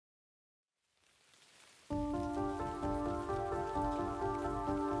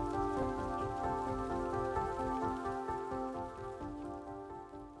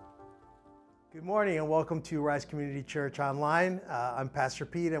morning and welcome to Rise Community Church Online. I'm Pastor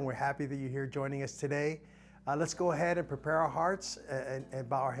Pete and we're happy that you're here joining us today. Let's go ahead and prepare our hearts and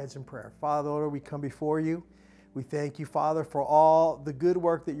bow our heads in prayer. Father, Lord, we come before you. We thank you, Father, for all the good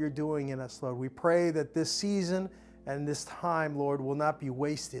work that you're doing in us, Lord. We pray that this season and this time, Lord, will not be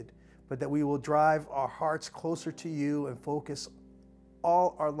wasted, but that we will drive our hearts closer to you and focus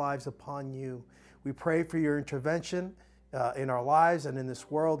all our lives upon you. We pray for your intervention in our lives and in this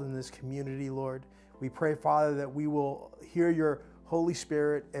world, in this community, Lord. We pray, Father, that we will hear your Holy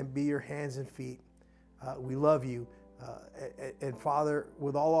Spirit and be your hands and feet. We love you. And Father,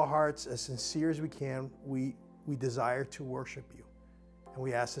 with all our hearts, as sincere as we can, we desire to worship you. And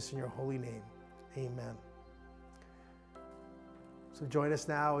we ask this in your holy name. Amen. So join us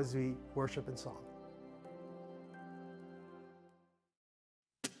now as we worship in song.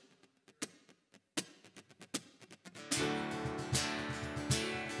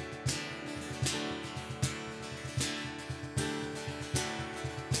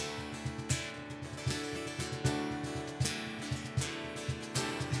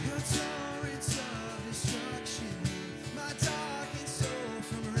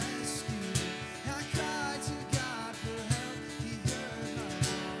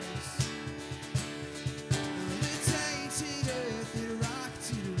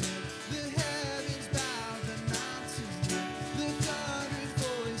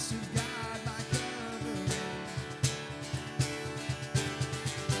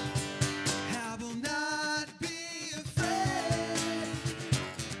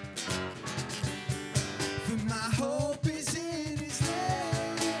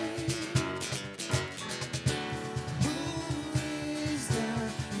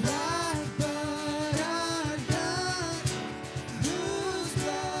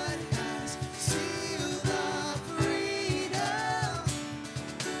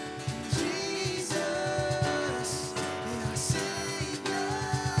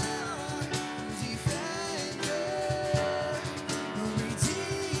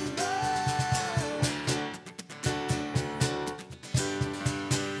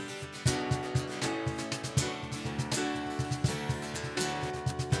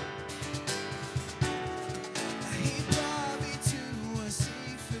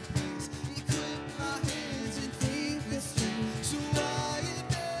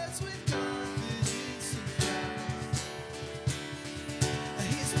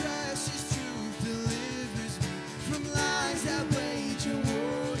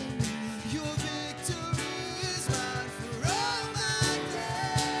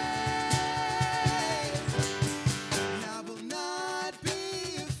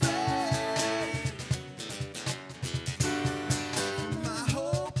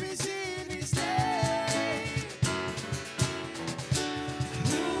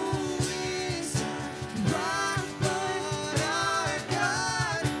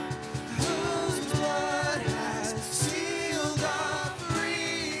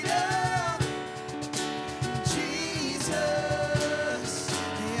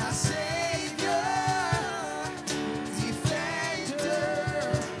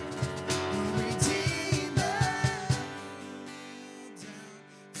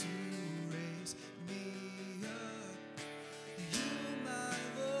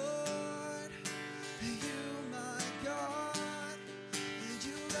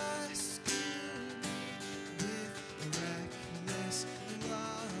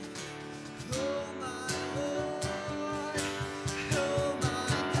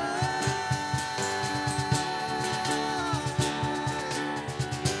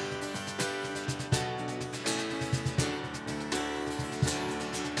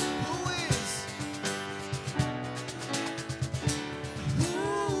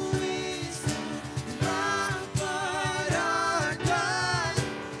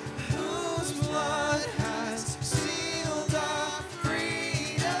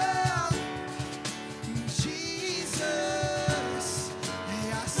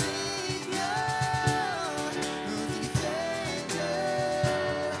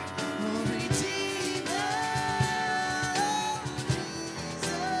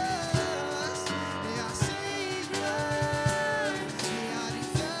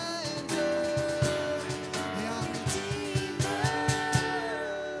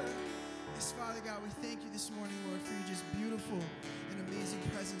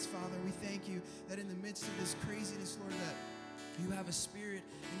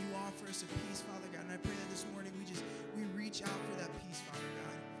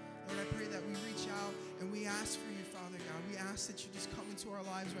 That you just come into our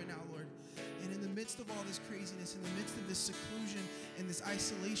lives right now, Lord. And in the midst of all this craziness, in the midst of this seclusion and this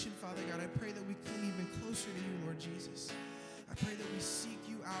isolation, Father God, I pray that we cling even closer to you, Lord Jesus. I pray that we seek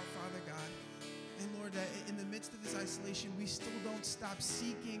you out, Father God. And Lord, that in the midst of this isolation, we still don't stop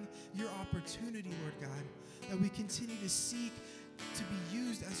seeking your opportunity, Lord God. That we continue to seek to be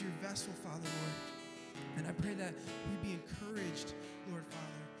used as your vessel, Father, Lord. And I pray that we be encouraged, Lord,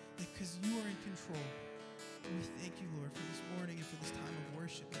 Father, because you are in control. And we thank you, Lord, for this morning and for this time of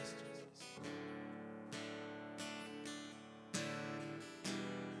worship, yes, Jesus.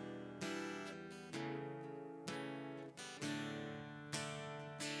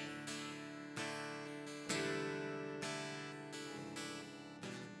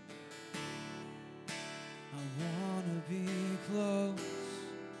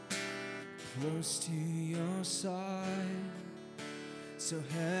 Close to your side, so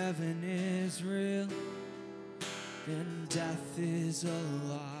heaven is real and death is a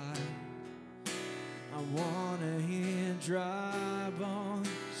lie. I wanna hear dry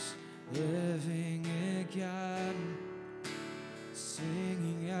bones living again,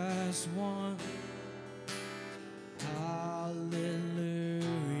 singing as one. Hallelujah,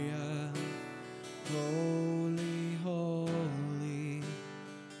 holy, holy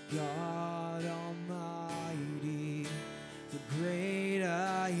God Almighty, the great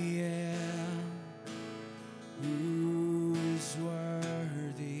I am, who is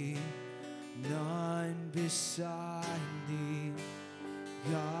worthy, none beside thee,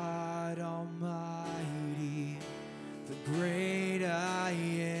 God Almighty, the great I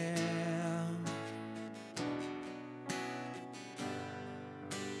am,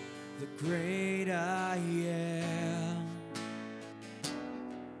 the great I am.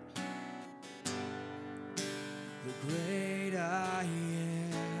 The great I am.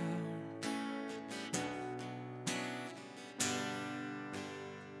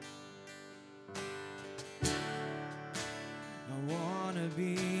 I wanna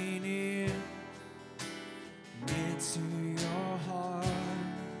be near to your heart,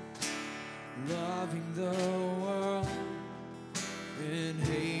 loving the world and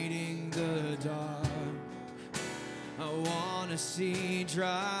hating the dark. I wanna see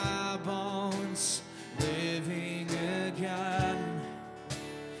dry bones living again,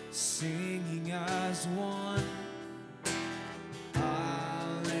 singing as one.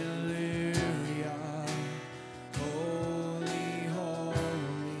 Hallelujah, holy,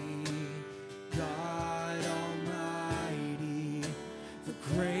 holy, God Almighty, the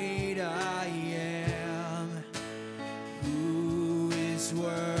great I am, who is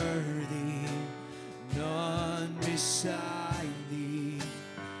worthy, none beside thee,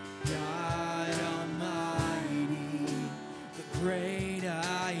 God Almighty, the great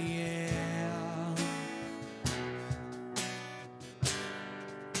I am,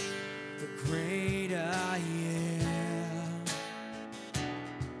 the great I am,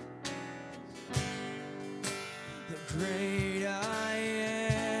 the great I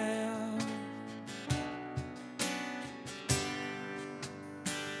am.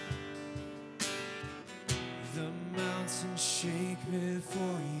 The mountains shake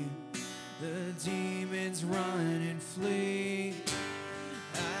before you, the demons run and flee.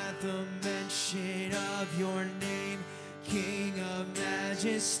 At the mention of your name, King of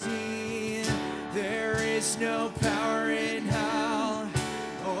majesty, there is no power in hell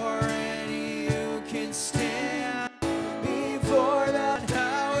or any who can stand before the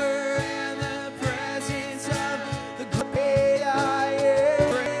power and the presence of the great I am.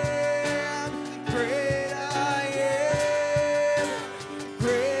 Great I am.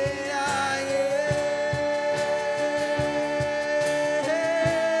 Great I am.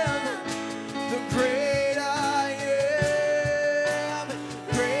 The great I am.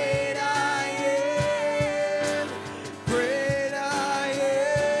 Great I am.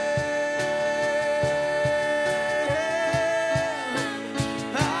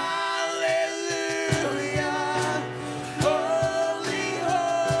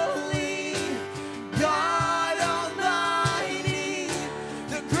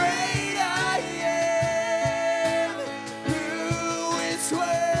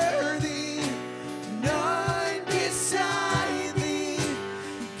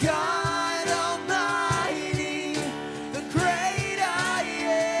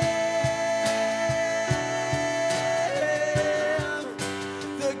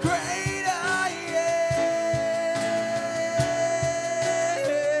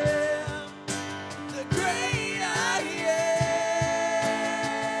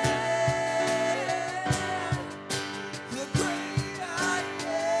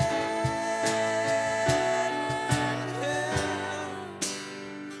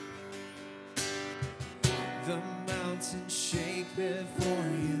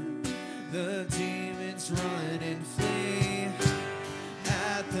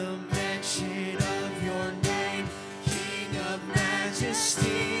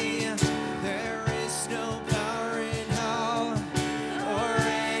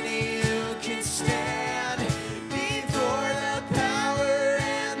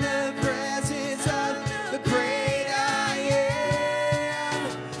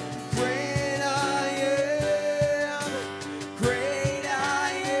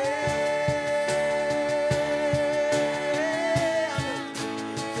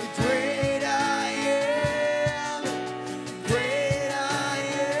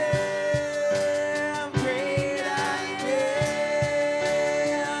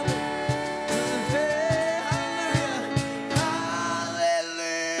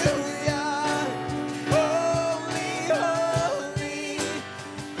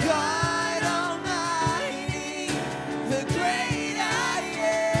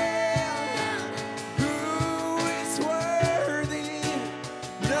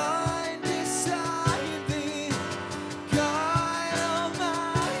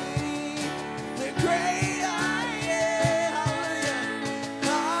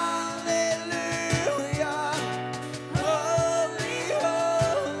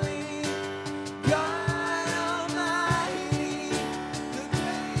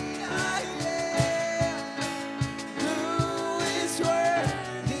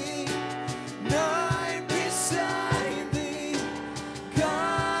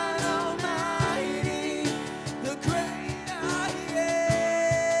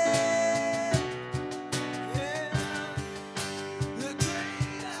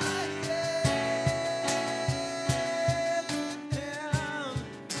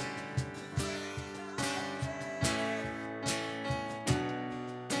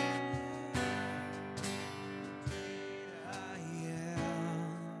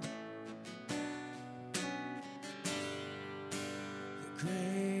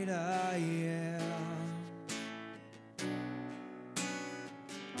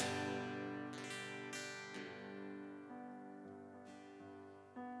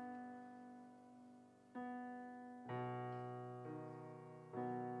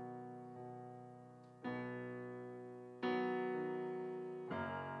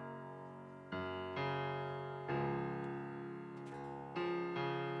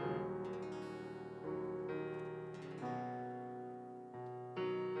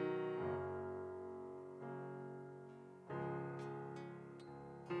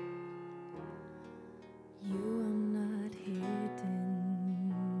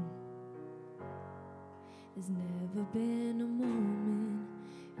 never been a moment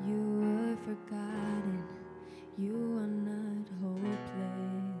you were forgotten. You are not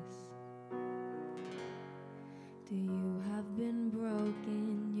hopeless. Do you have been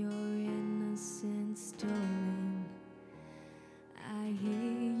broken, your innocence stolen? I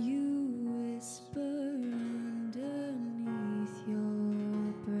hear you whisper underneath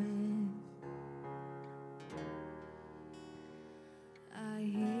your breath. I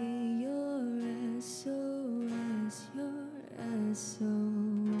hear your SOS, your SOS.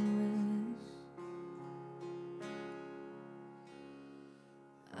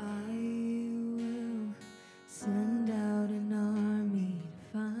 I will send out an army to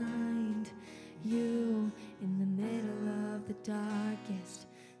find you in the middle of the darkest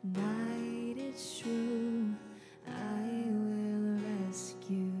night. It's true, I will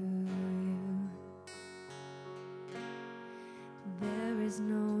rescue you. There is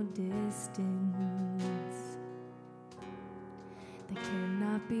no distance that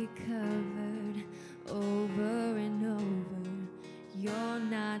cannot be covered over and over. You're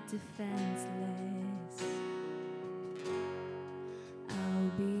not defenseless.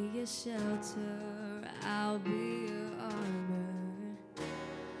 I'll be your shelter, I'll be your armor.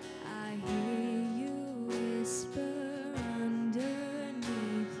 I hear you whisper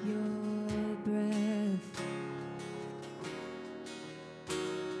underneath your breath.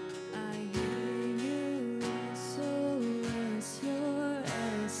 I hear you SOS, your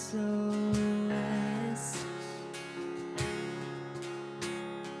SOS.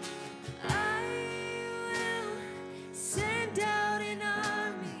 I will send out an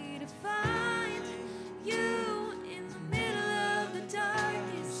army to find you in the middle of the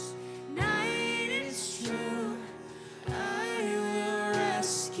darkest night. It's true, I will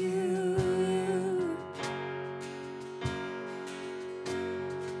rescue you.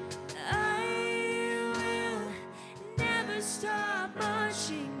 I will never stop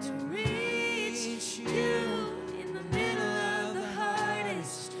marching to reach you in the middle of the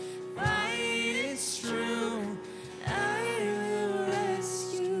hardest fight. It's true, I will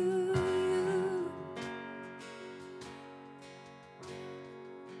rescue you.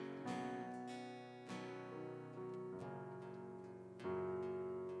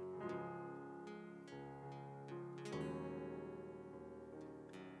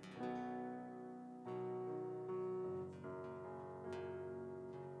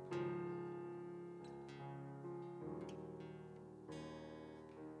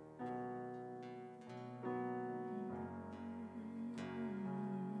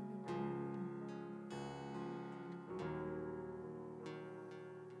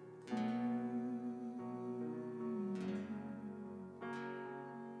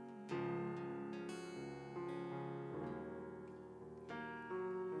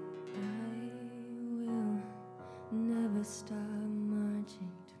 I will never stop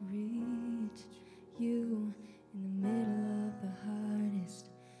marching to reach you in the middle of the hardest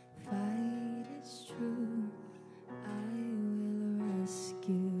fight. It's true, I will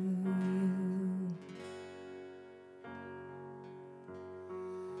rescue you.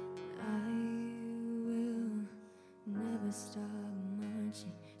 I will never stop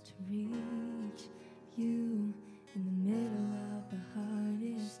marching to reach you in the middle of the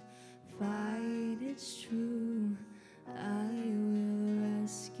hardest fight. It's true, I will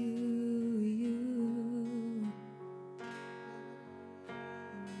rescue you.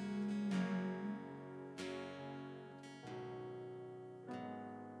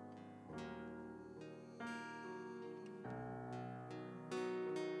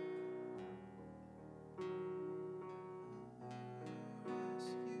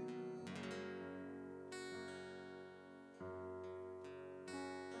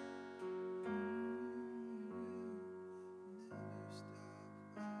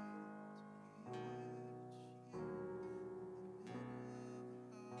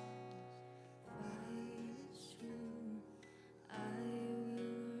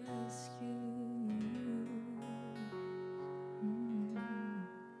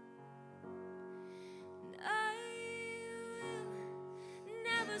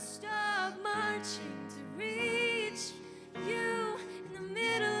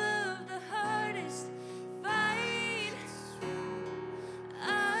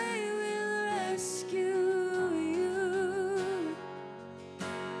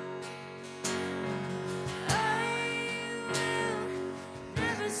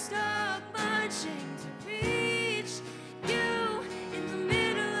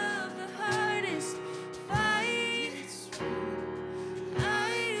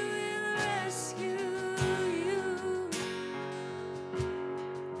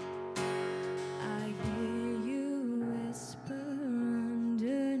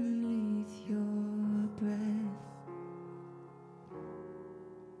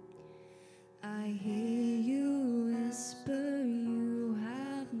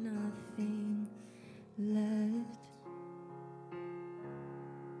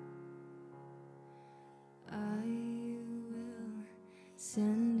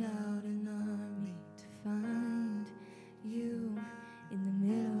 send out an army to find you in the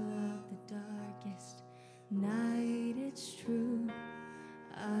middle of the darkest night. It's true,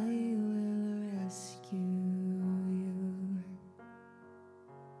 I will rescue you.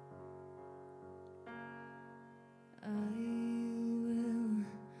 I will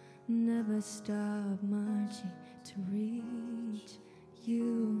never stop marching to reach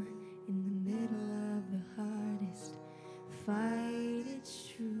you in the middle of the hardest fight. It's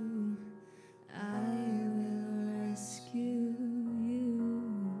true, I will rescue you.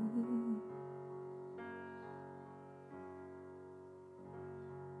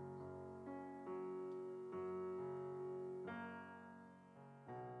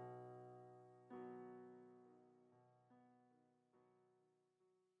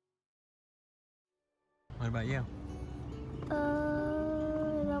 What about you? I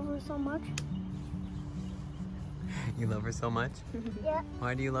love her so much. You love her so much? Yeah.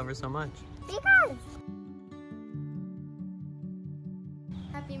 Why do you love her so much? Because.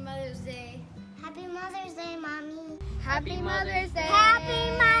 Happy Mother's Day. Happy Mother's Day, Mommy. Happy Mother's Day.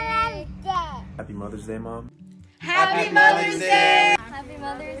 Happy Mother's Day. Happy Mother's Day, Mom. Happy Mother's Day. Happy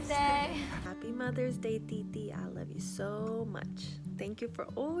Mother's Day. Happy Mother's Day, Titi. I love you so much. Thank you for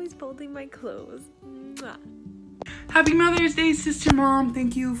always folding my clothes. Mwah. Happy Mother's Day, Sister Mom.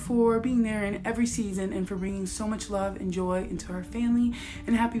 Thank you for being there in every season and for bringing so much love and joy into our family.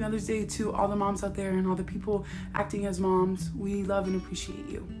 And happy Mother's Day to all the moms out there and all the people acting as moms. We love and appreciate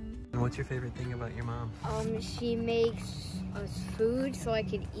you. And what's your favorite thing about your mom? She makes us food so I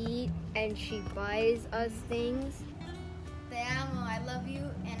can eat, and she buys us things. Te amo, I love you,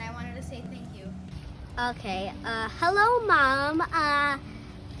 and I wanted to say thank you. Okay, hello, Mom.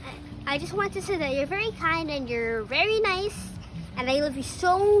 I just want to say that you're very kind and you're very nice, and I love you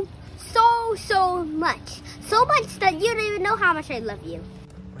so much. So much that you don't even know how much I love you.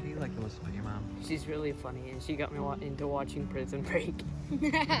 What do you like the most about your mom? She's really funny, and she got me into watching Prison Break.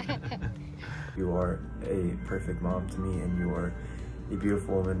 You are a perfect mom to me, and you are a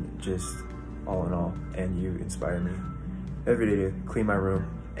beautiful woman, just all in all. And you inspire me every day to clean my room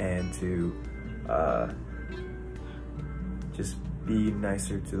and to just be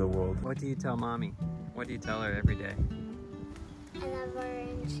nicer to the world. What do you tell mommy? What do you tell her every day? I love her,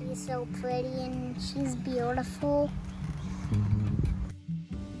 and she's so pretty, and she's beautiful.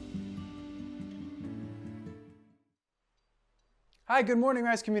 Hi, good morning,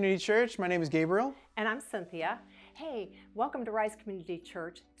 Rise Community Church. My name is Gabriel. And I'm Cynthia. Hey, welcome to Rise Community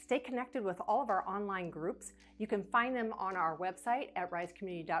Church. Stay connected with all of our online groups. You can find them on our website at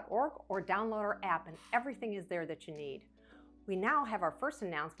risecommunity.org or download our app, and everything is there that you need. We now have our first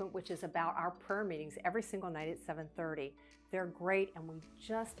announcement, which is about our prayer meetings every single night at 7:30. They're great, and we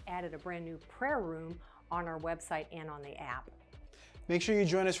just added a brand new prayer room on our website and on the app. Make sure you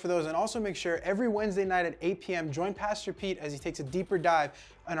join us for those, and also make sure every Wednesday night at 8 p.m. join Pastor Pete as he takes a deeper dive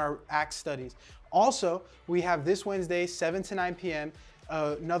on our Acts studies. Also, we have this Wednesday, 7 to 9 p.m.,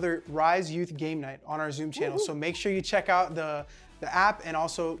 another Rise Youth Game Night on our Zoom channel. So make sure you check out the app, and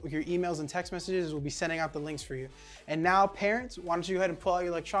also your emails and text messages. We'll be sending out the links for you. And now, parents, why don't you go ahead and pull out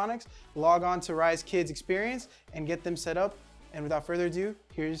your electronics, log on to Rise Kids Experience, and get them set up. And without further ado,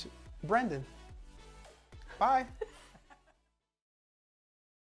 here's Brenden. Bye.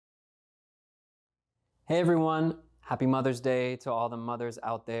 Hey everyone, happy Mother's Day to all the mothers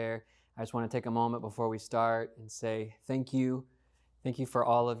out there. I just want to take a moment before we start and say thank you. Thank you for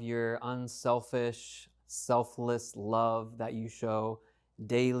all of your unselfish, selfless love that you show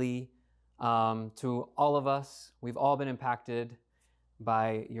daily to all of us. We've all been impacted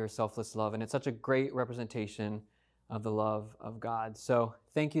by your selfless love, and it's such a great representation of the love of God. So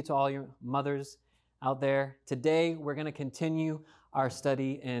thank you to all your mothers out there. Today, we're going to continue our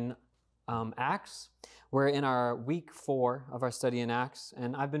study in Acts. We're in our week 4 of our study in Acts,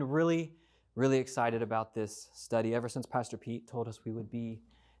 and I've been really excited about this study ever since Pastor Pete told us we would be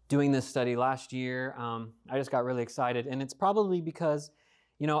doing this study last year. I just got really excited, and it's probably because,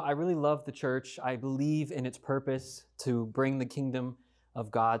 you know, I really love the church. I believe in its purpose to bring the kingdom of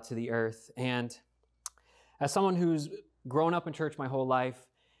God to the earth. And as someone who's grown up in church my whole life,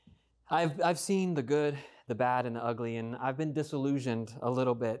 I've seen the good, the bad, and the ugly, and I've been disillusioned a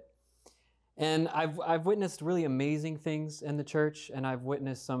little bit. And I've witnessed really amazing things in the church, and I've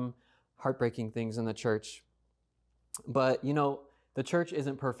witnessed some heartbreaking things in the church. But, you know, the church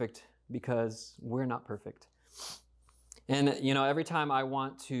isn't perfect because we're not perfect. And, you know, every time I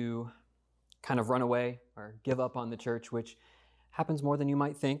want to kind of run away or give up on the church, which happens more than you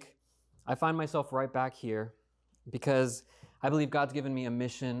might think, I find myself right back here because I believe God's given me a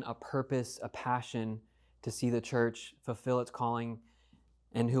mission, a purpose, a passion to see the church fulfill its calling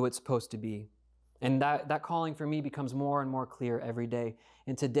and who it's supposed to be. And that calling for me becomes more and more clear every day.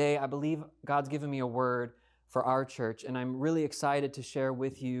 And today, I believe God's given me a word for our church, and I'm really excited to share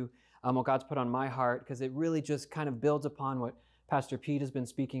with you what God's put on my heart, because it really just kind of builds upon what Pastor Pete has been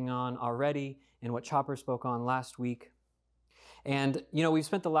speaking on already and what Chopper spoke on last week. And, you know, we've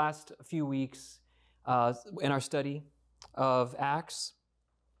spent the last few weeks in our study of Acts,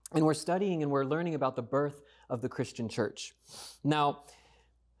 and we're studying and we're learning about the birth of the Christian church. Now,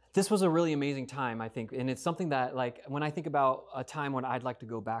 this was a really amazing time, I think, and it's something that, like, when I think about a time when I'd like to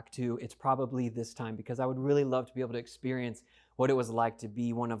go back to, it's probably this time, because I would really love to be able to experience what it was like to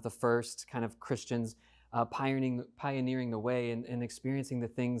be one of the first kind of Christians pioneering the way and experiencing the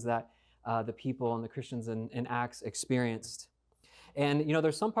things that the people and the Christians in Acts experienced. And, you know,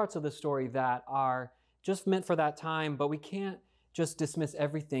 there's some parts of the story that are just meant for that time, but we can't just dismiss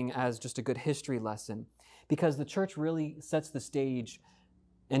everything as just a good history lesson, because the church really sets the stage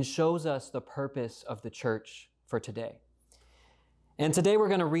and shows us the purpose of the church for today. And today we're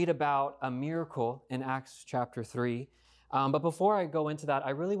going to read about a miracle in Acts chapter 3. But before I go into that,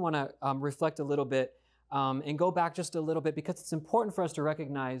 I really want to reflect a little bit and go back just a little bit, because it's important for us to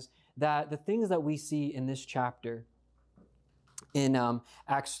recognize that the things that we see in this chapter, in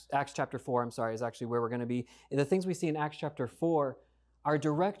Acts chapter 4, is actually where we're going to be. The things we see in Acts chapter 4 are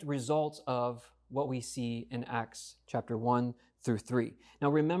direct results of what we see in Acts chapter 1 through 3. Now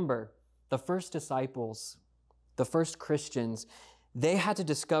remember, the first disciples, the first Christians, they had to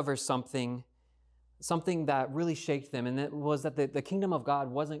discover something that really shaked them, and it was that the kingdom of God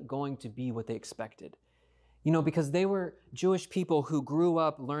wasn't going to be what they expected. You know, because they were Jewish people who grew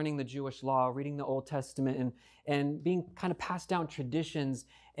up learning the Jewish law, reading the Old Testament, and being kind of passed down traditions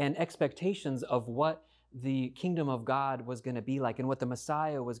and expectations of what the kingdom of God was going to be like, and what the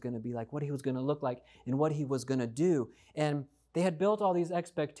Messiah was going to be like, what he was going to look like, and what he was going to do. And they had built all these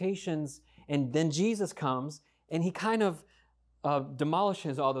expectations, and then Jesus comes, and he kind of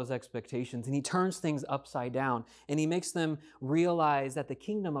demolishes all those expectations, and he turns things upside down, and he makes them realize that the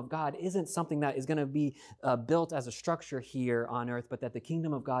kingdom of God isn't something that is going to be built as a structure here on earth, but that the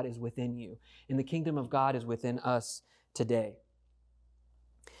kingdom of God is within you, and the kingdom of God is within us today.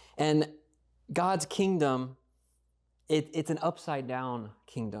 And God's kingdom, it's an upside down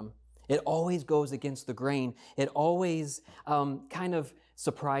kingdom. It always goes against the grain. It always kind of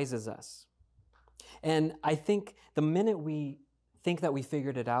surprises us. And I think the minute we think that we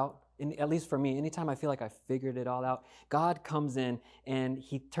figured it out, at least for me, anytime I feel like I figured it all out, God comes in and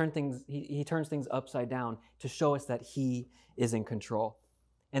he turns things upside down to show us that he is in control,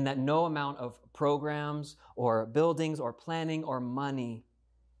 and that no amount of programs or buildings or planning or money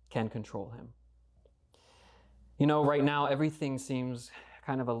can control him. You know, right now, everything seems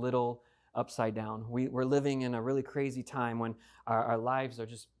kind of a little upside down. We're living in a really crazy time when our lives are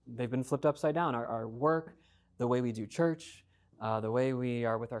they've been flipped upside down. Our work, the way we do church, the way we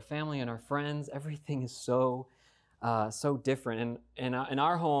are with our family and our friends, everything is so different. And in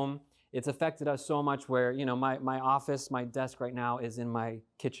our home, it's affected us so much where, you know, my office, my desk right now is in my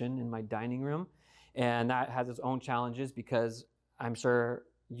kitchen, in my dining room. And that has its own challenges, because I'm sure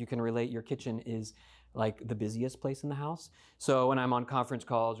you can relate, your kitchen is like the busiest place in the house. So when I'm on conference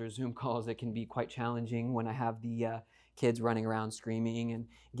calls or Zoom calls, it can be quite challenging when I have the kids running around screaming and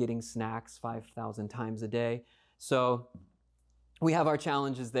getting snacks 5,000 times a day. So we have our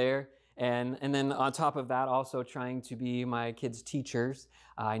challenges there. And then on top of that, also trying to be my kids' teachers.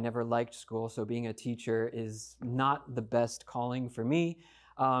 I never liked school, so being a teacher is not the best calling for me.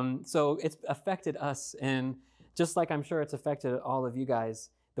 So it's affected us, and just like I'm sure it's affected all of you guys,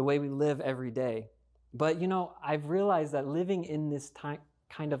 the way we live every day. But, you know, I've realized that living in this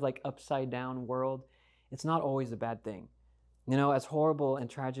kind of like upside down world, it's not always a bad thing. You know, as horrible and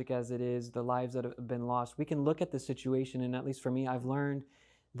tragic as it is, the lives that have been lost, we can look at the situation, and at least for me, I've learned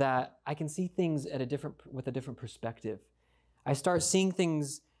that I can see things with a different perspective. I start seeing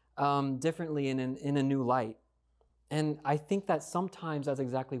things differently in a new light. And I think that sometimes that's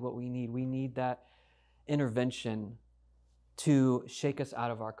exactly what we need. We need that intervention to shake us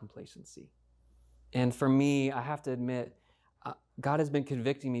out of our complacency. And for me, I have to admit, God has been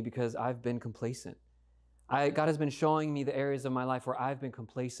convicting me because I've been complacent. God has been showing me the areas of my life where I've been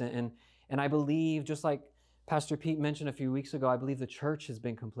complacent. And I believe, just like Pastor Pete mentioned a few weeks ago, I believe the church has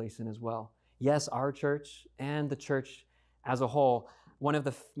been complacent as well. Yes, our church and the church as a whole. One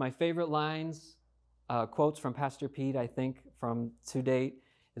of my favorite lines, quotes from Pastor Pete, I think, from to date,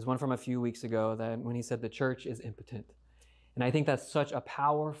 is one from a few weeks ago, that when he said the church is impotent. And I think that's such a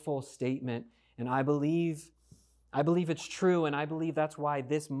powerful statement. And I believe it's true, and I believe that's why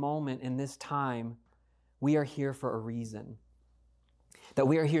this moment in this time, we are here for a reason. that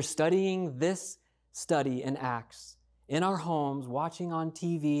we are here studying this study in Acts in our homes, watching on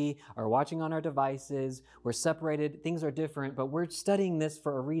TV or watching on our devices. We're separated. Things are different, but we're studying this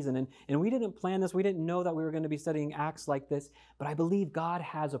for a reason. And we didn't plan this. We didn't know that we were going to be studying Acts like this, but I believe God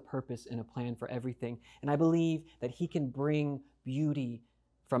has a purpose and a plan for everything. And I believe that he can bring beauty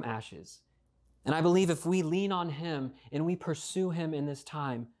from ashes. And I believe if we lean on him and we pursue him in this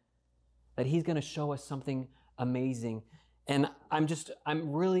time, that he's going to show us something amazing. And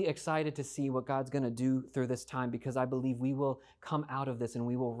I'm really excited to see what God's going to do through this time, because I believe we will come out of this and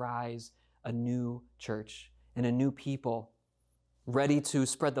we will rise a new church and a new people ready to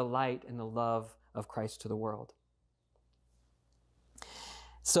spread the light and the love of Christ to the world.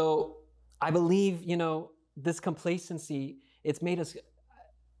 So I believe, this complacency, it's made us,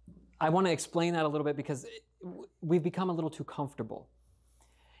 I want to explain that a little bit, because we've become a little too comfortable.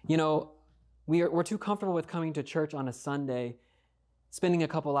 We're too comfortable with coming to church on a Sunday, spending a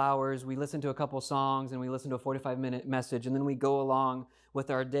couple hours, we listen to a couple songs, and we listen to a 45-minute message, and then we go along with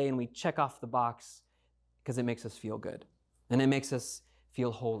our day and we check off the box because it makes us feel good and it makes us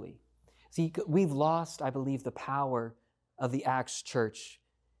feel holy. See, we've lost, I believe, the power of the Acts church,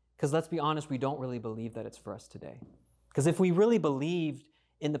 because let's be honest, we don't really believe that it's for us today. Because if we really believed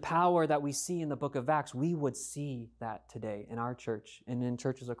in the power that we see in the book of Acts, we would see that today in our church and in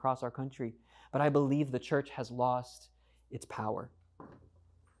churches across our country. But I believe the church has lost its power.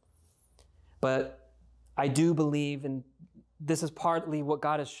 But I do believe, and this is partly what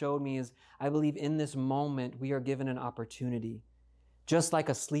God has showed me, is I believe in this moment we are given an opportunity, just like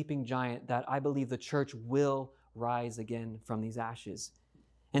a sleeping giant, that I believe the church will rise again from these ashes.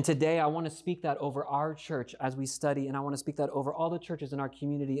 And today I want to speak that over our church as we study, and I want to speak that over all the churches in our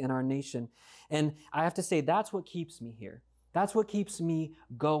community and our nation. And I have to say, that's what keeps me here. That's what keeps me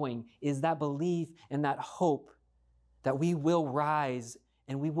going, is that belief and that hope that we will rise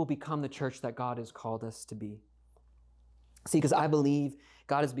and we will become the church that God has called us to be. See, because I believe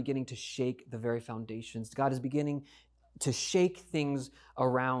God is beginning to shake the very foundations. God is beginning to shake things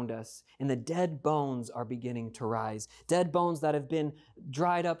around us, and the dead bones are beginning to rise. Dead bones that have been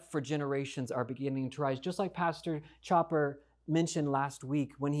dried up for generations are beginning to rise, just like Pastor Chopper mentioned last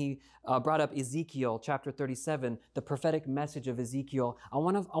week when he brought up Ezekiel chapter 37, the prophetic message of Ezekiel. I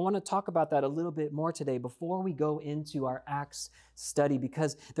want to talk about that a little bit more today before we go into our Acts study,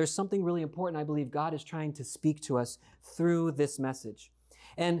 because there's something really important I believe God is trying to speak to us through this message.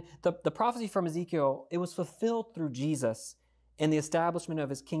 And the prophecy from Ezekiel, it was fulfilled through Jesus and the establishment of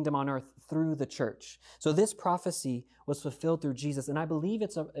his kingdom on earth through the church. So this prophecy was fulfilled through Jesus, and I believe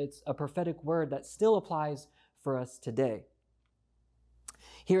it's a prophetic word that still applies for us today.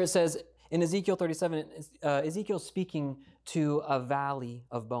 Here it says in Ezekiel 37, Ezekiel's speaking to a valley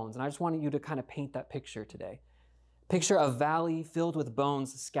of bones. And I just wanted you to kind of paint that picture today. Picture a valley filled with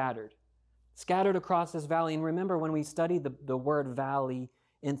bones scattered across this valley. And remember, when we studied the word valley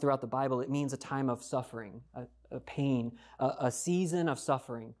throughout the Bible, it means a time of suffering, a pain, a season of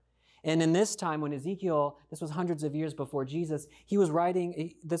suffering. And in this time when Ezekiel, this was hundreds of years before Jesus, he was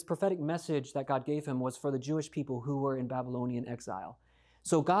writing this prophetic message that God gave him was for the Jewish people who were in Babylonian exile.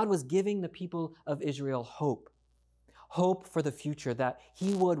 So God was giving the people of Israel hope for the future, that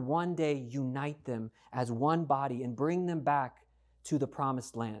he would one day unite them as one body and bring them back to the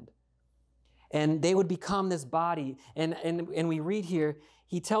promised land. And they would become this body. And we read here,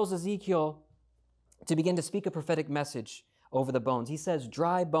 he tells Ezekiel to begin to speak a prophetic message over the bones. He says,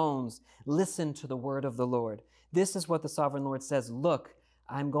 "Dry bones, listen to the word of the Lord. This is what the sovereign Lord says. Look,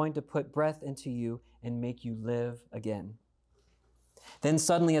 I'm going to put breath into you and make you live again." Then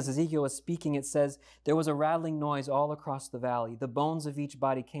suddenly, as Ezekiel was speaking, it says, there was a rattling noise all across the valley. The bones of each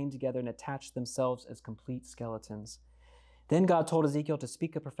body came together and attached themselves as complete skeletons. Then God told Ezekiel to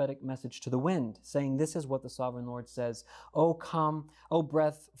speak a prophetic message to the wind, saying, "This is what the sovereign Lord says. Oh, come, O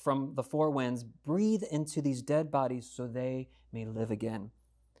breath from the four winds, breathe into these dead bodies so they may live again."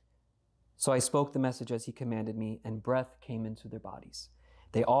 So I spoke the message as he commanded me, and breath came into their bodies.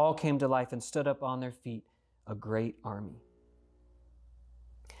 They all came to life and stood up on their feet, a great army.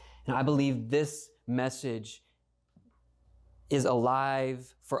 And I believe this message is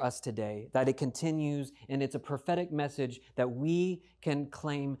alive for us today, that it continues, and it's a prophetic message that we can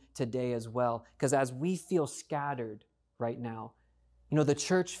claim today as well. Because as we feel scattered right now, the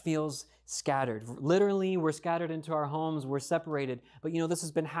church feels scattered. Literally, we're scattered into our homes, we're separated. But this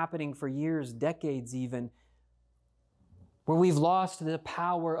has been happening for years, decades even, where we've lost the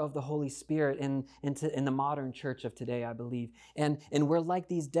power of the Holy Spirit in the modern church of today, I believe. And we're like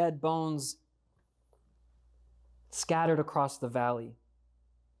these dead bones scattered across the valley.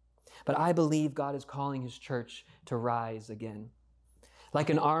 But I believe God is calling his church to rise again. Like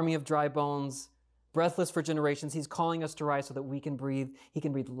an army of dry bones, breathless for generations, he's calling us to rise so that we can breathe. He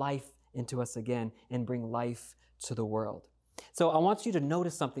can breathe life into us again and bring life to the world. So I want you to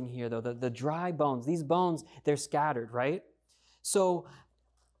notice something here, though. The dry bones, these bones, they're scattered, right? So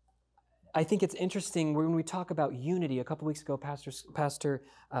I think it's interesting when we talk about unity. A couple weeks ago, Pastor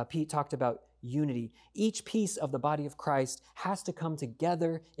Pete talked about unity. Each piece of the body of Christ has to come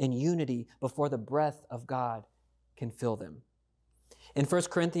together in unity before the breath of God can fill them. In 1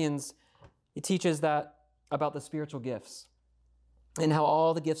 Corinthians, it teaches that about the spiritual gifts and how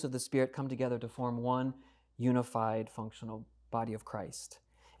all the gifts of the Spirit come together to form one unified, functional body of Christ.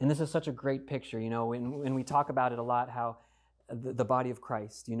 And this is such a great picture, you know, when we talk about it a lot, how the body of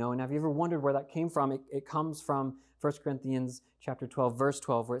Christ, you know, and have you ever wondered where that came from? It comes from 1 Corinthians chapter 12, verse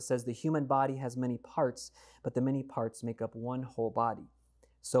 12, where it says, the human body has many parts, but the many parts make up one whole body.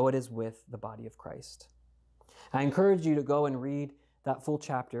 So it is with the body of Christ. I encourage you to go and read that full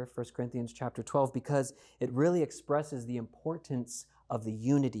chapter, 1 Corinthians chapter 12, because it really expresses the importance of the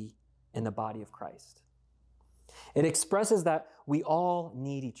unity in the body of Christ. It expresses that we all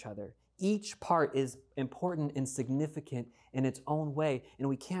need each other. Each part is important and significant in its own way, and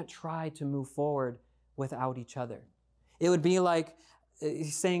we can't try to move forward without each other. It would be like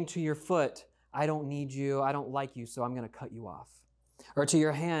saying to your foot, I don't need you, I don't like you, so I'm going to cut you off. Or to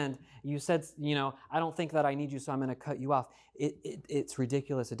your hand, you said, you know, I don't think that I need you, so I'm going to cut you off. It's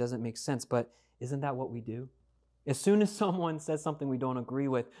ridiculous. It doesn't make sense, but isn't that what we do? As soon as someone says something we don't agree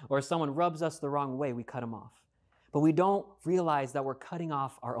with, or someone rubs us the wrong way, we cut them off. But we don't realize that we're cutting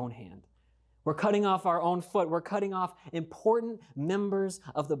off our own hand. We're cutting off our own foot. We're cutting off important members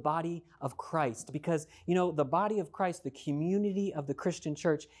of the body of Christ. Because, you know, the body of Christ, the community of the Christian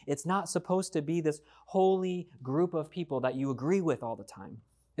church, it's not supposed to be this holy group of people that you agree with all the time.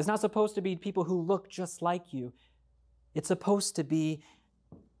 It's not supposed to be people who look just like you. It's supposed to be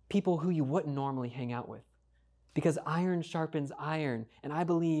people who you wouldn't normally hang out with. Because iron sharpens iron. And I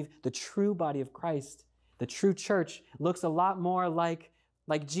believe the true body of Christ, the true church, looks a lot more like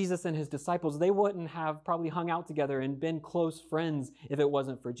Jesus and his disciples. They wouldn't have probably hung out together and been close friends if it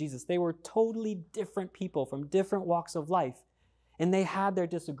wasn't for Jesus. They were totally different people from different walks of life, and they had their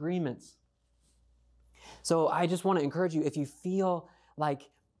disagreements. So I just want to encourage you, if you feel like,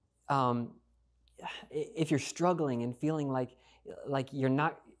 if you're struggling and feeling like you're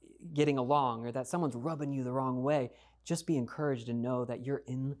not getting along or that someone's rubbing you the wrong way, just be encouraged and know that you're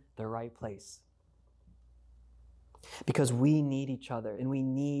in the right place. Because we need each other, and we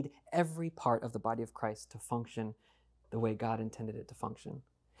need every part of the body of Christ to function the way God intended it to function.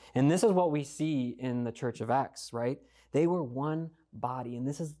 And this is what we see in the church of Acts, right? They were one body, and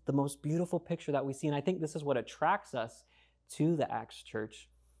this is the most beautiful picture that we see. And I think this is what attracts us to the Acts church,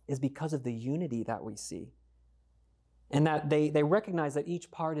 is because of the unity that we see. And that they recognize that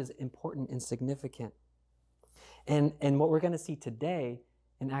each part is important and significant. And what we're going to see today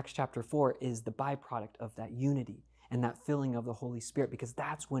in Acts chapter 4 is the byproduct of that unity and that filling of the Holy Spirit, because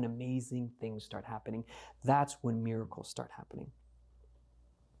that's when amazing things start happening. That's when miracles start happening.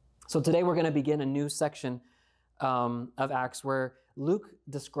 So today we're going to begin a new section of Acts where Luke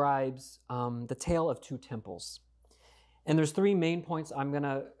describes the tale of two temples. And there's three main points I'm going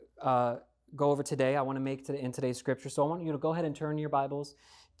to go over today. I want to make in today's scripture. So I want you to go ahead and turn your Bibles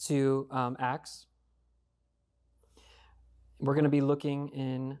to Acts. We're going to be looking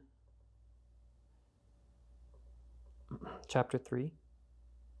in chapter 3.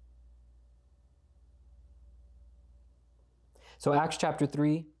 So Acts chapter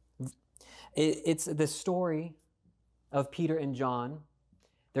 3, it's the story of Peter and John.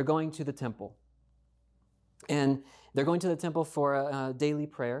 They're going to the temple. And they're going to the temple for a daily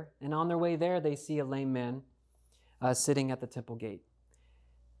prayer. And on their way there, they see a lame man sitting at the temple gate.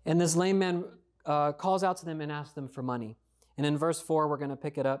 And this lame man calls out to them and asks them for money. And in verse 4, we're going to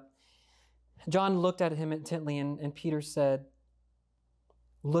pick it up. John looked at him intently, and Peter said,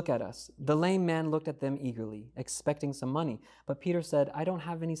 "Look at us." The lame man looked at them eagerly, expecting some money. But Peter said, "I don't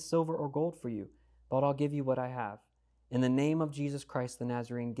have any silver or gold for you, but I'll give you what I have. In the name of Jesus Christ the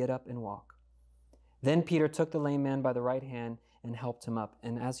Nazarene, get up and walk." Then Peter took the lame man by the right hand and helped him up.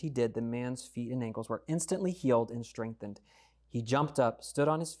 And as he did, the man's feet and ankles were instantly healed and strengthened. He jumped up, stood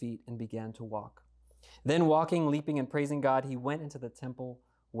on his feet, and began to walk. Then walking, leaping, and praising God, he went into the temple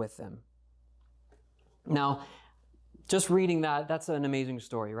with them. Now, just reading that's an amazing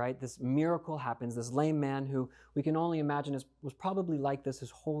story, right? This miracle happens. This lame man, who we can only imagine was probably like this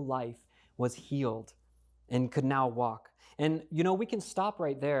his whole life, was healed and could now walk. And, you know, we can stop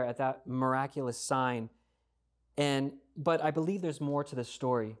right there at that miraculous sign. But I believe there's more to this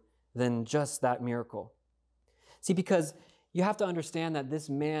story than just that miracle. See, because you have to understand that this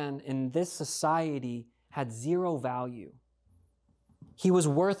man in this society had zero value. He was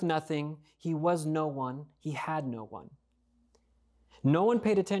worth nothing. He was no one. He had no one. No one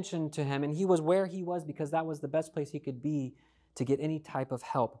paid attention to him, and he was where he was because that was the best place he could be to get any type of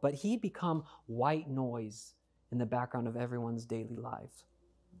help. But he'd become white noise in the background of everyone's daily lives.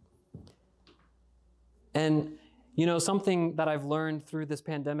 And, you know, something that I've learned through this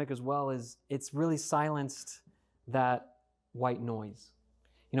pandemic as well is it's really silenced that white noise.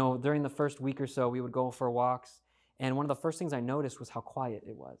 You know, during the first week or so, we would go for walks, and one of the first things I noticed was how quiet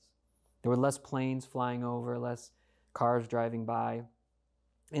it was. There were less planes flying over, less cars driving by.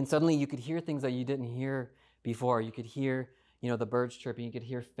 And suddenly you could hear things that you didn't hear before. You could hear, you know, the birds chirping. You could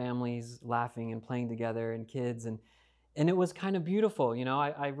hear families laughing and playing together and kids. And it was kind of beautiful. You know,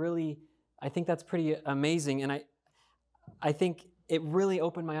 I think that's pretty amazing. And I think it really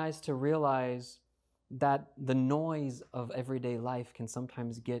opened my eyes to realize that the noise of everyday life can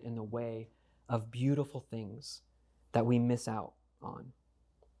sometimes get in the way of beautiful things that we miss out on.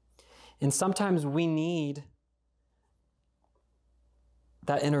 And sometimes we need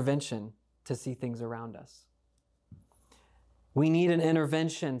that intervention to see things around us. We need an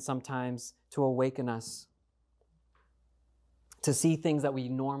intervention sometimes to awaken us, to see things that we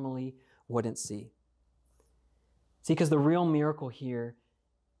normally wouldn't see. See, because the real miracle here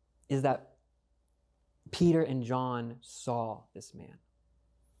is that Peter and John saw this man.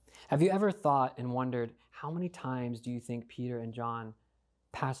 Have you ever thought and wondered, how many times do you think Peter and John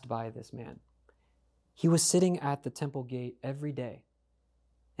passed by this man? He was sitting at the temple gate every day.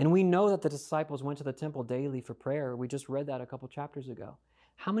 And we know that the disciples went to the temple daily for prayer. We just read that a couple chapters ago.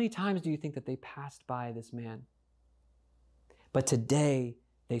 How many times do you think that they passed by this man? But today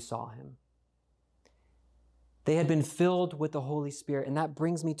they saw him. They had been filled with the Holy Spirit. And that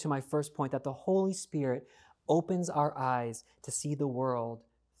brings me to my first point, that the Holy Spirit opens our eyes to see the world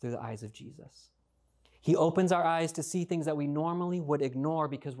through the eyes of Jesus. He opens our eyes to see things that we normally would ignore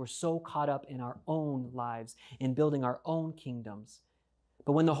because we're so caught up in our own lives, in building our own kingdoms.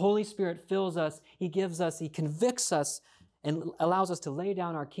 But when the Holy Spirit fills us, He convicts us and allows us to lay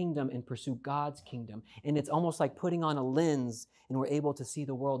down our kingdom and pursue God's kingdom. And it's almost like putting on a lens, and we're able to see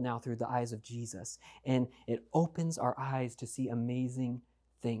the world now through the eyes of Jesus. And it opens our eyes to see amazing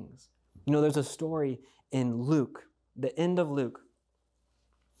things. You know, there's a story in Luke, the end of Luke,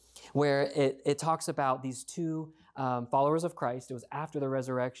 where it talks about these two followers of Christ. It was after the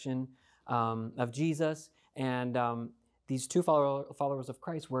resurrection of Jesus, and these two followers of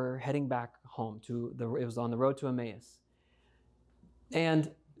Christ were heading back home it was on the road to Emmaus.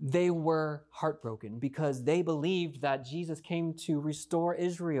 And they were heartbroken because they believed that Jesus came to restore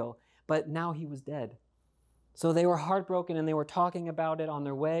Israel, but now He was dead. So they were heartbroken, and they were talking about it on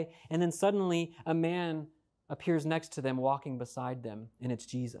their way. And then suddenly a man appears next to them, walking beside them, and it's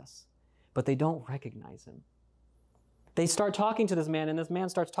Jesus. But they don't recognize Him. They start talking to this man, and this man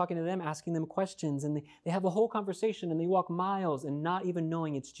starts talking to them, asking them questions, and they have a whole conversation, and they walk miles and not even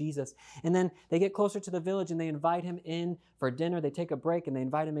knowing it's Jesus. And then they get closer to the village, and they invite him in for dinner. They take a break, and they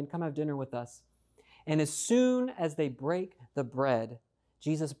invite him in, come have dinner with us. And as soon as they break the bread,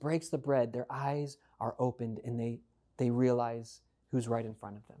 Jesus breaks the bread, their eyes are opened, and they realize who's right in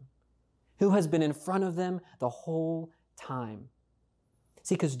front of them, who has been in front of them the whole time.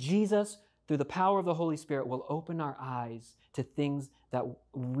 See, because Jesus, through the power of the Holy Spirit, will open our eyes to things that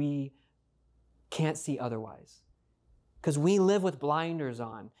we can't see otherwise. Because we live with blinders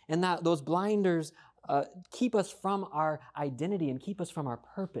on, and those blinders keep us from our identity and keep us from our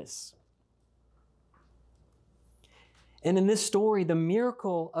purpose. And in this story, the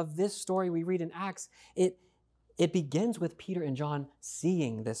miracle of this story we read in Acts, it begins with Peter and John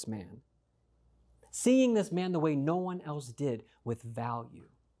seeing this man. Seeing this man the way no one else did, with value.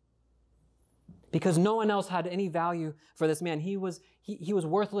 Because no one else had any value for this man. He was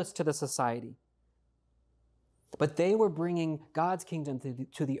worthless to the society. But they were bringing God's kingdom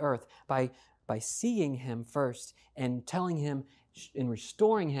to the earth by seeing him first and telling him and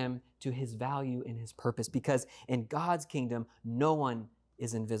restoring him to his value and his purpose. Because in God's kingdom, no one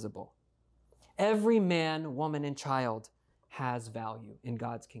is invisible. Every man, woman, and child has value in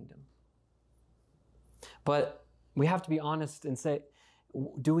God's kingdom. But we have to be honest and say,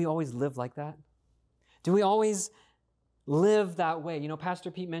 do we always live like that? Do we always live that way? You know,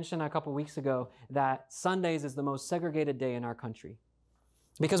 Pastor Pete mentioned a couple weeks ago that Sundays is the most segregated day in our country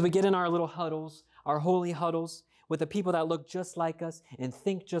because we get in our little huddles, our holy huddles, with the people that look just like us and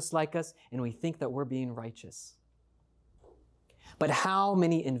think just like us, and we think that we're being righteous. But how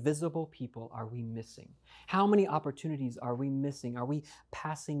many invisible people are we missing? How many opportunities are we missing? Are we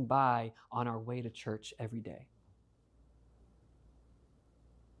passing by on our way to church every day?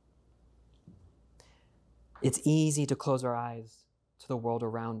 It's easy to close our eyes to the world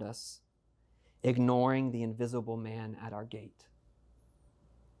around us, ignoring the invisible man at our gate.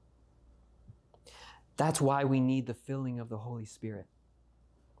 That's why we need the filling of the Holy Spirit.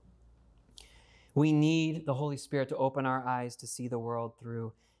 We need the Holy Spirit to open our eyes to see the world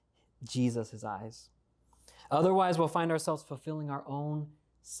through Jesus' eyes. Otherwise, we'll find ourselves fulfilling our own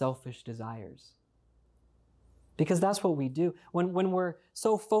selfish desires. Because that's what we do. When we're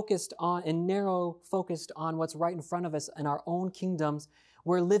so focused on and narrow focused on what's right in front of us in our own kingdoms,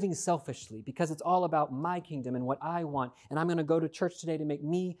 we're living selfishly because it's all about my kingdom and what I want. And I'm going to go to church today to make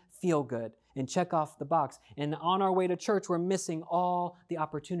me feel good and check off the box. And on our way to church, we're missing all the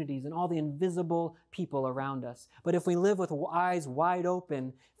opportunities and all the invisible people around us. But if we live with eyes wide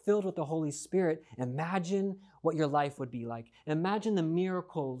open, filled with the Holy Spirit, imagine what your life would be like. Imagine the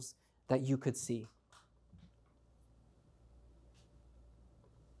miracles that you could see.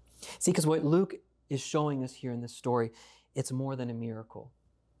 See, because what Luke is showing us here in this story, it's more than a miracle.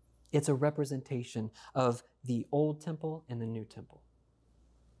 It's a representation of the old temple and the new temple.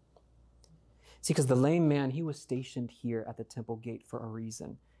 See, because the lame man, he was stationed here at the temple gate for a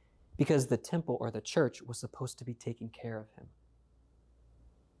reason. Because the temple or the church was supposed to be taking care of him.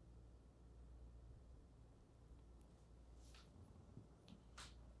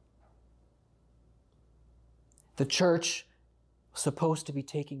 The church was supposed to be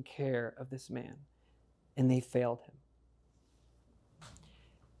taking care of this man, and they failed him.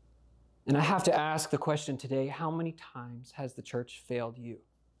 And I have to ask the question today, how many times has the church failed you?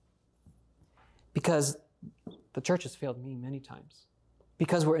 Because the church has failed me many times,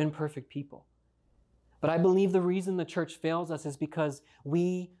 because we're imperfect people. But I believe the reason the church fails us is because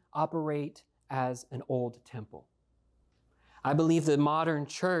we operate as an old temple. I believe the modern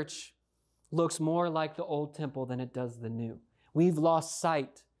church looks more like the old temple than it does the new. We've lost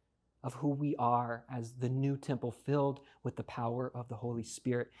sight of who we are as the new temple filled with the power of the Holy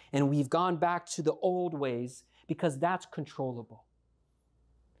Spirit. And we've gone back to the old ways because that's controllable.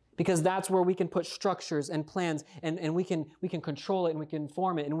 Because that's where we can put structures and plans and we can control it and we can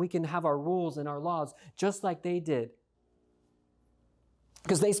form it and we can have our rules and our laws just like they did.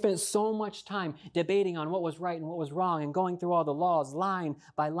 Because they spent so much time debating on what was right and what was wrong and going through all the laws line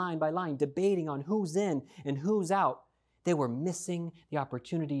by line, debating on who's in and who's out. They were missing the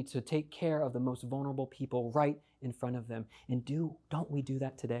opportunity to take care of the most vulnerable people right in front of them. And don't we do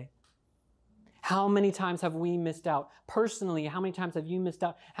that today? How many times have we missed out? Personally, how many times have you missed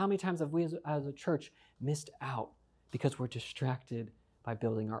out? How many times have we as a church missed out because we're distracted by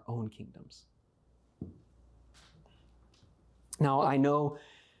building our own kingdoms? Now, I know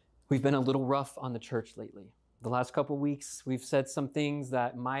we've been a little rough on the church lately. The last couple of weeks, we've said some things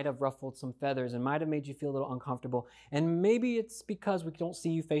that might have ruffled some feathers and might have made you feel a little uncomfortable. And maybe it's because we don't see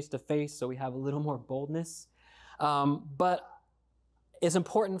you face to face, so we have a little more boldness. But it's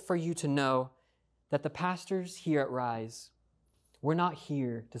important for you to know that the pastors here at Rise, we're not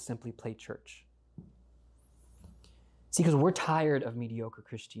here to simply play church. See, because we're tired of mediocre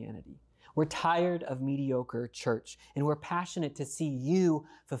Christianity. We're tired of mediocre church, and we're passionate to see you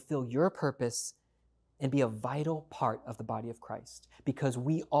fulfill your purpose and be a vital part of the body of Christ, because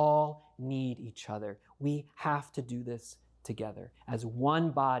we all need each other. We have to do this together as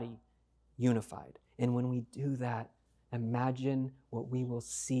one body, unified. And when we do that, imagine what we will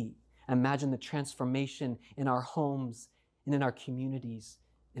see. Imagine the transformation in our homes and in our communities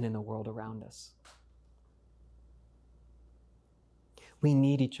and in the world around us. We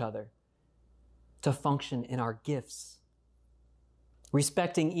need each other to function in our gifts,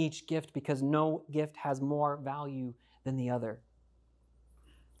 respecting each gift because no gift has more value than the other,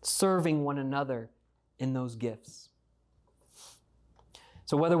 serving one another in those gifts.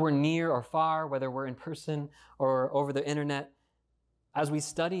 So whether we're near or far, whether we're in person or over the internet, as we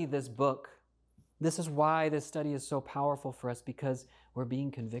study this book, this is why this study is so powerful for us, because we're being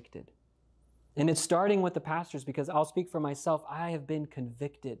convicted. And it's starting with the pastors, because I'll speak for myself, I have been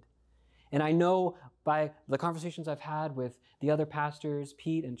convicted. And I know by the conversations I've had with the other pastors,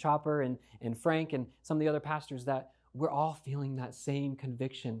 Pete and Chopper and Frank and some of the other pastors, that we're all feeling that same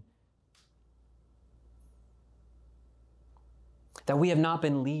conviction. That we have not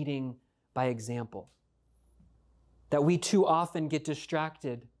been leading by example. That we too often get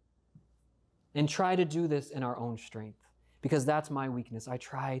distracted and try to do this in our own strength. Because that's my weakness. I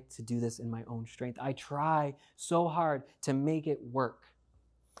try to do this in my own strength. I try so hard to make it work.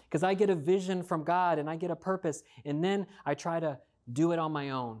 Because I get a vision from God and I get a purpose, and then I try to do it on my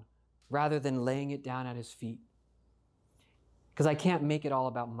own rather than laying it down at His feet. Because I can't make it all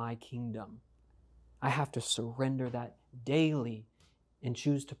about my kingdom. I have to surrender that daily and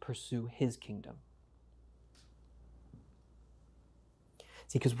choose to pursue His kingdom.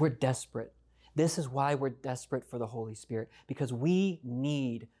 See, because we're desperate. This is why we're desperate for the Holy Spirit, because we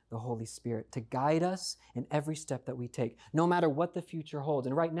need the Holy Spirit to guide us in every step that we take, no matter what the future holds.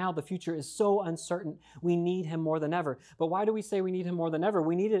 And right now, the future is so uncertain. We need him more than ever. But why do we say we need him more than ever?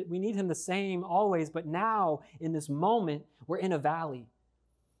 We need him the same always, but now, in this moment, we're in a valley.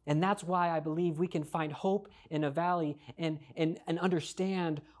 And that's why I believe we can find hope in a valley and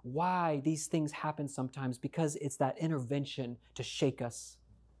understand why these things happen sometimes, because it's that intervention to shake us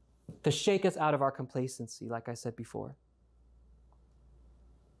out of our complacency, like I said before.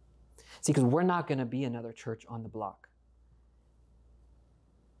 See, because we're not going to be another church on the block.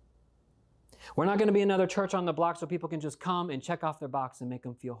 We're not going to be another church on the block so people can just come and check off their box and make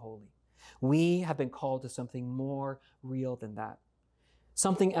them feel holy. We have been called to something more real than that.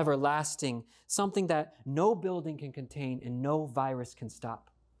 Something everlasting, something that no building can contain and no virus can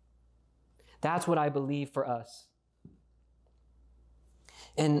stop. That's what I believe for us.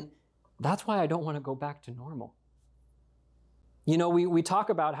 And that's why I don't want to go back to normal. You know, we talk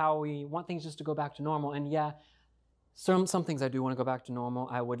about how we want things just to go back to normal. And yeah, some things I do want to go back to normal.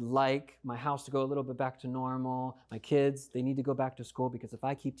 I would like my house to go a little bit back to normal. My kids, they need to go back to school, because if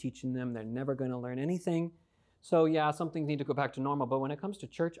I keep teaching them, they're never going to learn anything. So yeah, some things need to go back to normal. But when it comes to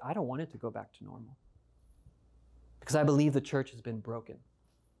church, I don't want it to go back to normal, because I believe the church has been broken.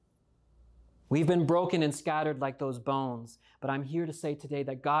 We've been broken and scattered like those bones. But I'm here to say today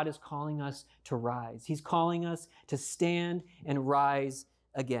that God is calling us to rise. He's calling us to stand and rise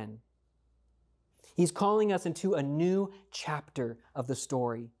again. He's calling us into a new chapter of the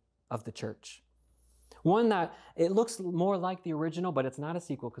story of the church. One that it looks more like the original, but it's not a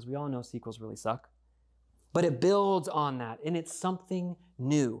sequel, because we all know sequels really suck. But it builds on that, and it's something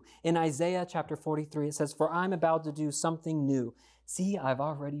new. In Isaiah chapter 43, it says, "For I'm about to do something new. See, I've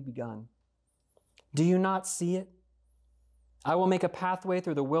already begun. Do you not see it? I will make a pathway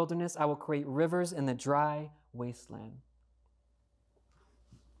through the wilderness. I will create rivers in the dry wasteland."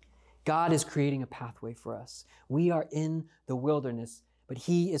 God is creating a pathway for us. We are in the wilderness, but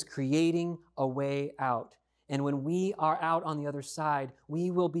he is creating a way out. And when we are out on the other side,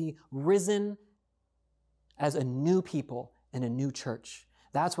 we will be risen as a new people and a new church.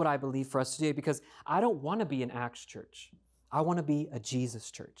 That's what I believe for us today, because I don't want to be an Acts church. I want to be a Jesus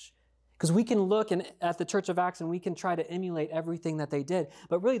church. Because we can look at the Church of Acts and we can try to emulate everything that they did.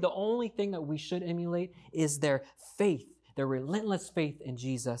 But really, the only thing that we should emulate is their faith, their relentless faith in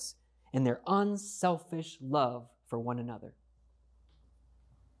Jesus, and their unselfish love for one another.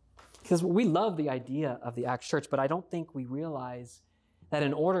 Because we love the idea of the Acts church, but I don't think we realize that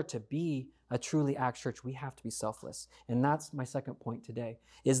in order to be a truly Acts church, we have to be selfless. And that's my second point today,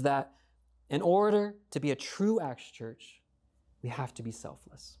 is that in order to be a true Acts church, we have to be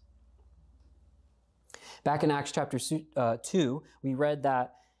selfless. Back in Acts chapter 2, we read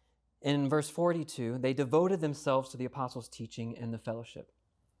that in verse 42, they devoted themselves to the apostles' teaching and the fellowship,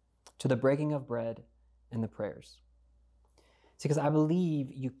 to the breaking of bread and the prayers. See, because I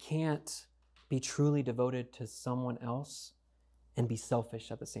believe you can't be truly devoted to someone else and be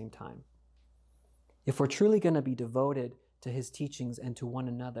selfish at the same time. If we're truly going to be devoted to his teachings and to one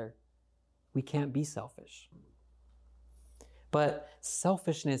another, we can't be selfish. But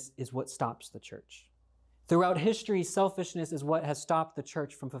selfishness is what stops the church. Throughout history, selfishness is what has stopped the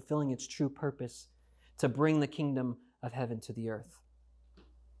church from fulfilling its true purpose to bring the kingdom of heaven to the earth.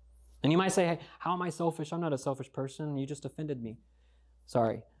 And you might say, hey, how am I selfish? I'm not a selfish person. You just offended me.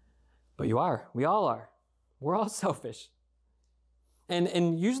 Sorry. But you are. We all are. We're all selfish.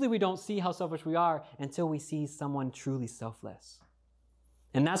 And usually we don't see how selfish we are until we see someone truly selfless.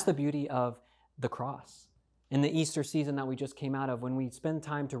 And that's the beauty of the cross. In the Easter season that we just came out of, when we spend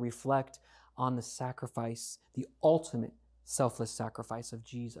time to reflect on the sacrifice, the ultimate selfless sacrifice of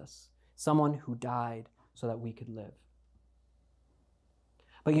Jesus, someone who died so that we could live.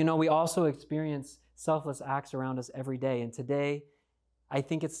 But you know, we also experience selfless acts around us every day. And today, I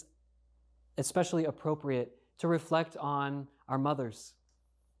think it's especially appropriate to reflect on our mothers,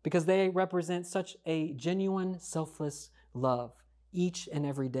 because they represent such a genuine, selfless love each and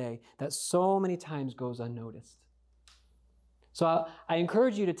every day that so many times goes unnoticed. So I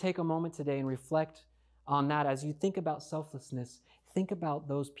encourage you to take a moment today and reflect on that. As you think about selflessness, think about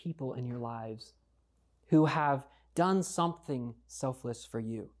those people in your lives who have done something selfless for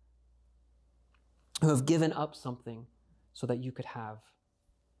you, who have given up something so that you could have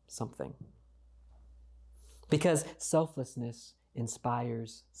something. Because selflessness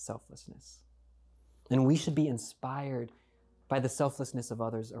inspires selflessness. And we should be inspired by the selflessness of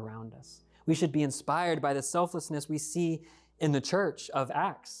others around us. We should be inspired by the selflessness we see in the church of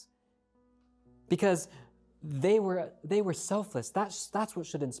Acts. Because they were selfless. That's what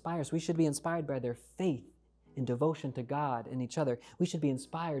should inspire us. We should be inspired by their faith and devotion to God and each other. We should be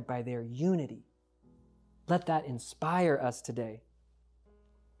inspired by their unity. Let that inspire us today.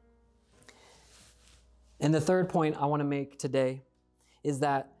 And the third point I want to make today is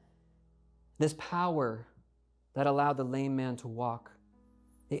that this power that allowed the lame man to walk,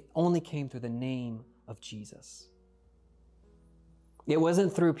 it only came through the name of Jesus. It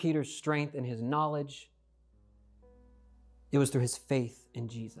wasn't through Peter's strength and his knowledge. It was through his faith in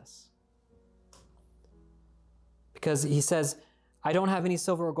Jesus. Because he says, I don't have any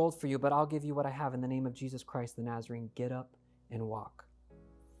silver or gold for you, but I'll give you what I have in the name of Jesus Christ the Nazarene. Get up and walk.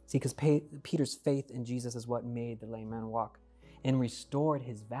 See, because Peter's faith in Jesus is what made the lame man walk and restored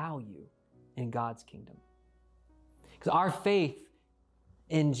his value in God's kingdom. Because our faith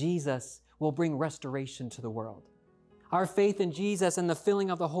in Jesus will bring restoration to the world. Our faith in Jesus and the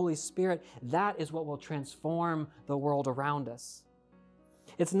filling of the Holy Spirit, that is what will transform the world around us.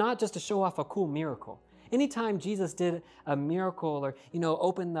 It's not just to show off a cool miracle. Anytime Jesus did a miracle or,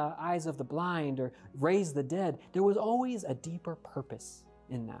 opened the eyes of the blind or raised the dead, there was always a deeper purpose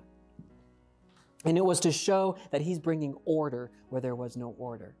in that. And it was to show that he's bringing order where there was no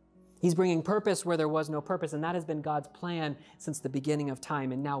order. He's bringing purpose where there was no purpose, and that has been God's plan since the beginning of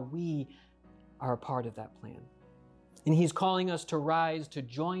time, and now we are a part of that plan. And he's calling us to rise, to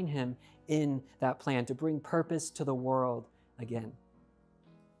join him in that plan, to bring purpose to the world again.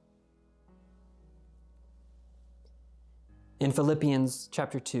 In Philippians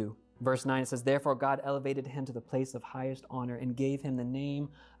chapter 2, verse 9, it says, Therefore God elevated him to the place of highest honor and gave him the name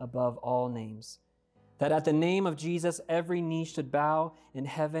above all names, that at the name of Jesus every knee should bow in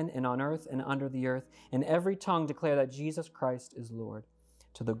heaven and on earth and under the earth, and every tongue declare that Jesus Christ is Lord,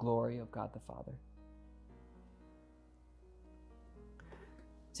 to the glory of God the Father.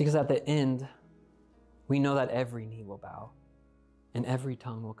 See, because at the end, we know that every knee will bow and every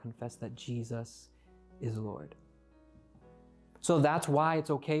tongue will confess that Jesus is Lord. So that's why it's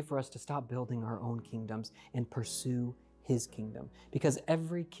okay for us to stop building our own kingdoms and pursue his kingdom. Because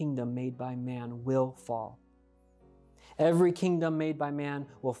every kingdom made by man will fall. Every kingdom made by man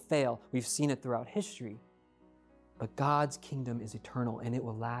will fail. We've seen it throughout history. But God's kingdom is eternal and it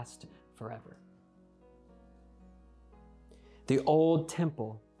will last forever. The old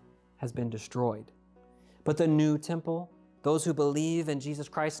temple has been destroyed. But the new temple, those who believe in Jesus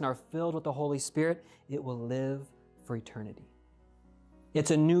Christ and are filled with the Holy Spirit, it will live for eternity.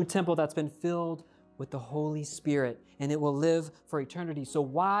 It's a new temple that's been filled with the Holy Spirit, and it will live for eternity. So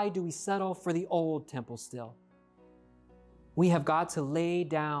why do we settle for the old temple still? We have got to lay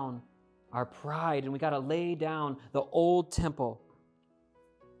down our pride, and we got to lay down the old temple.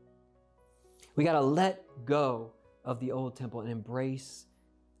 We got to let go of the old temple and embrace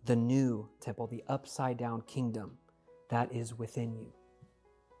the new temple, the upside down kingdom that is within you.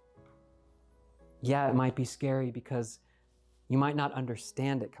 Yeah, it might be scary because you might not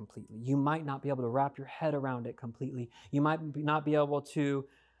understand it completely. You might not be able to wrap your head around it completely. You might not be able to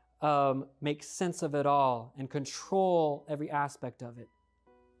make sense of it all and control every aspect of it.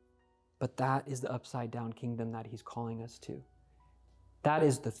 But that is the upside down kingdom that he's calling us to. That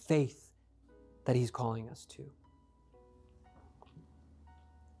is the faith that he's calling us to.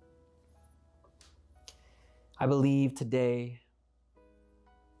 I believe today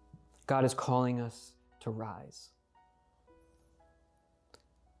God is calling us to rise.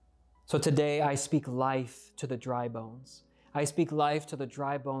 So today I speak life to the dry bones. I speak life to the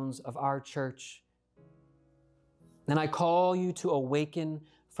dry bones of our church. And I call you to awaken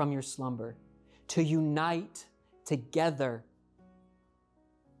from your slumber, to unite together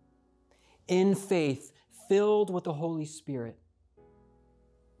in faith, filled with the Holy Spirit,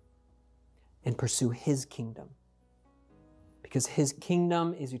 and pursue his kingdom. Because his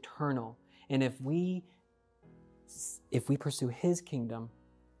kingdom is eternal. And if we pursue his kingdom,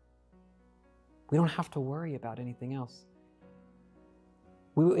 we don't have to worry about anything else.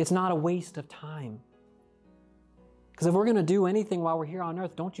 It's not a waste of time. Because if we're going to do anything while we're here on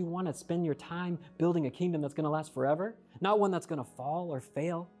earth, don't you want to spend your time building a kingdom that's going to last forever? Not one that's going to fall or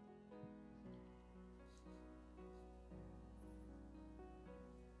fail.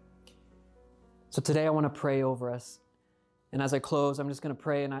 So today I want to pray over us. And as I close, I'm just going to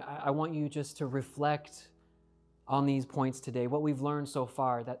pray, and I want you just to reflect on these points today, what we've learned so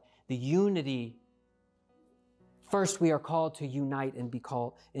far, that the unity, first we are called to unite and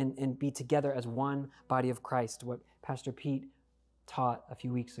be together as one body of Christ, what Pastor Pete taught a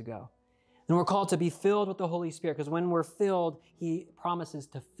few weeks ago. And we're called to be filled with the Holy Spirit, because when we're filled, he promises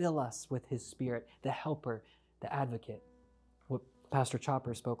to fill us with his Spirit, the helper, the advocate, what Pastor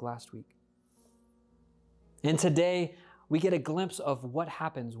Chopper spoke last week. And today, we get a glimpse of what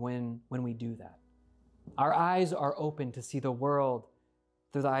happens when we do that. Our eyes are open to see the world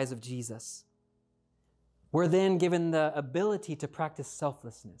through the eyes of Jesus. We're then given the ability to practice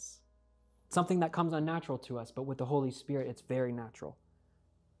selflessness, something that comes unnatural to us, but with the Holy Spirit, it's very natural.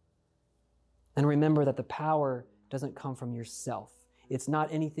 And remember that the power doesn't come from yourself. It's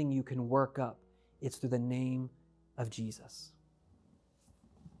not anything you can work up. It's through the name of Jesus.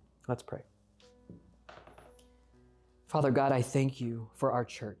 Let's pray. Father God, I thank you for our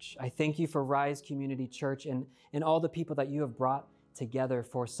church. I thank you for Rise Community Church and all the people that you have brought together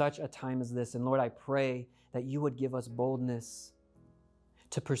for such a time as this. And Lord, I pray that you would give us boldness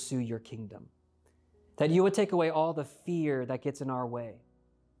to pursue your kingdom, that you would take away all the fear that gets in our way,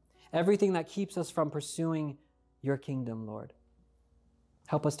 everything that keeps us from pursuing your kingdom, Lord.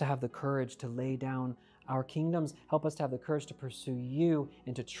 Help us to have the courage to lay down our kingdoms. Help us to have the courage to pursue you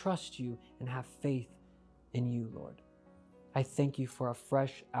and to trust you and have faith in you, Lord. I thank you for a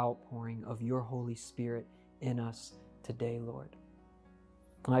fresh outpouring of your Holy Spirit in us today, Lord.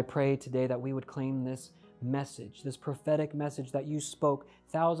 And I pray today that we would claim this message, this prophetic message that you spoke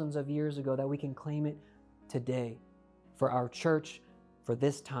thousands of years ago, that we can claim it today for our church, for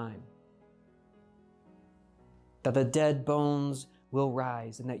this time. That the dead bones will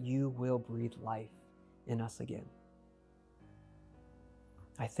rise and that you will breathe life in us again.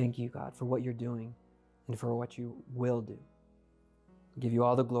 I thank you, God, for what you're doing and for what you will do. I give you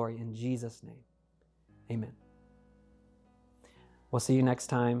all the glory in Jesus' name. Amen. We'll see you next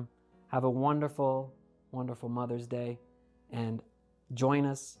time. Have a wonderful, wonderful Mother's Day, and join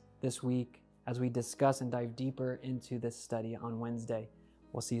us this week as we discuss and dive deeper into this study on Wednesday.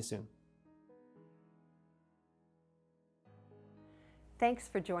 We'll see you soon. Thanks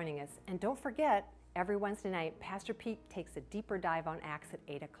for joining us. And don't forget, every Wednesday night, Pastor Pete takes a deeper dive on Acts at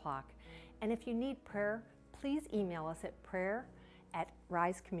 8 o'clock. And if you need prayer, please email us at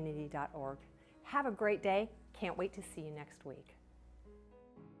prayer@risecommunity.org. Have a great day. Can't wait to see you next week.